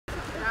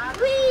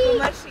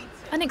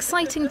An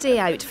exciting day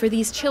out for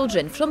these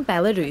children from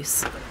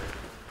Belarus.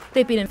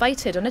 They've been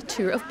invited on a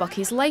tour of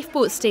Bucky's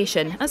lifeboat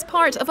station as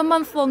part of a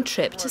month-long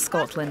trip to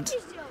Scotland.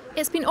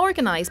 It's been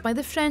organised by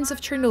the Friends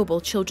of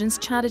Chernobyl Children's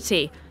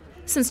Charity.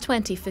 Since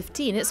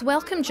 2015, it's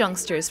welcomed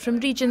youngsters from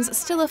regions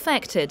still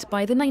affected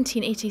by the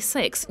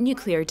 1986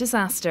 nuclear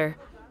disaster.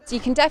 So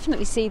you can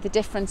definitely see the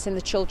difference in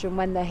the children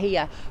when they're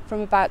here.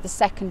 From about the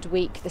second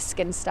week, the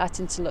skin's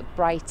starting to look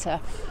brighter.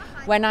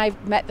 When I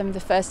met them the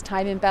first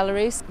time in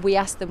Belarus, we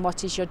asked them,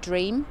 what is your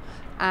dream?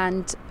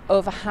 And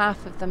over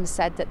half of them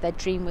said that their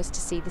dream was to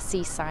see the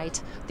seaside.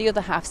 The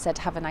other half said,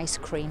 have an ice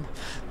cream.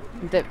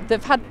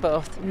 They've had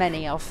both,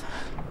 many of.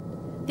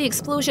 The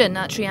explosion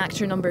at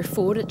reactor number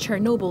 4 at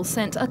Chernobyl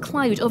sent a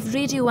cloud of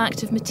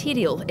radioactive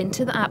material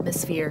into the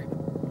atmosphere.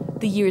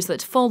 The years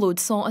that followed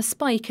saw a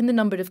spike in the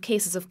number of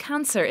cases of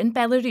cancer in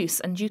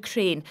Belarus and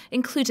Ukraine,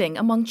 including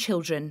among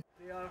children.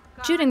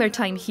 During their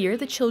time here,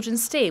 the children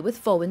stay with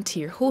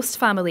volunteer host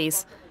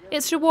families.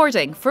 It's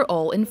rewarding for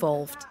all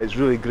involved. It's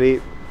really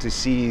great to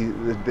see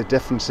the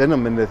difference in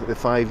him in the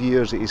 5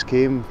 years that he's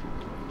came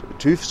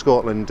to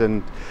Scotland,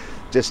 and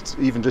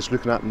even just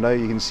looking at him now,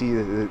 you can see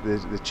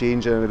the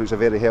change in him. He looks a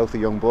very healthy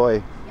young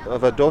boy. I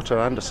have a daughter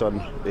and a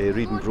son,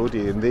 Reid and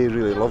Brodie, and they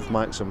really love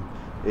Maxim.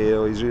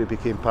 He's really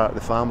became part of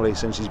the family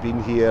since he's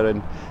been here,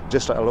 and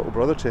just like a little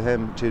brother to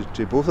him,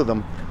 to both of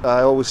them.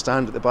 I always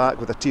stand at the back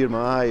with a tear in my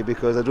eye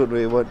because I don't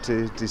really want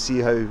to see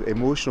how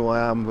emotional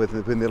I am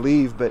when they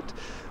leave, but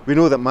we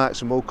know that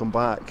Maxim will come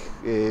back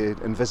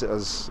and visit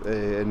us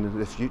in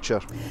the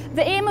future.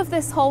 The aim of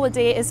this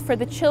holiday is for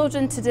the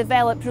children to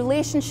develop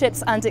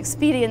relationships and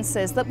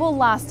experiences that will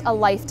last a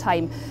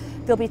lifetime.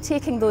 They'll be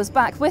taking those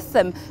back with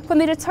them when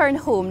they return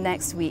home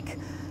next week.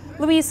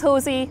 Louise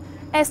Hosey,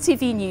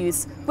 STV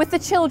News, with the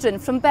children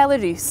from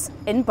Belarus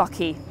in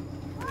Bucky.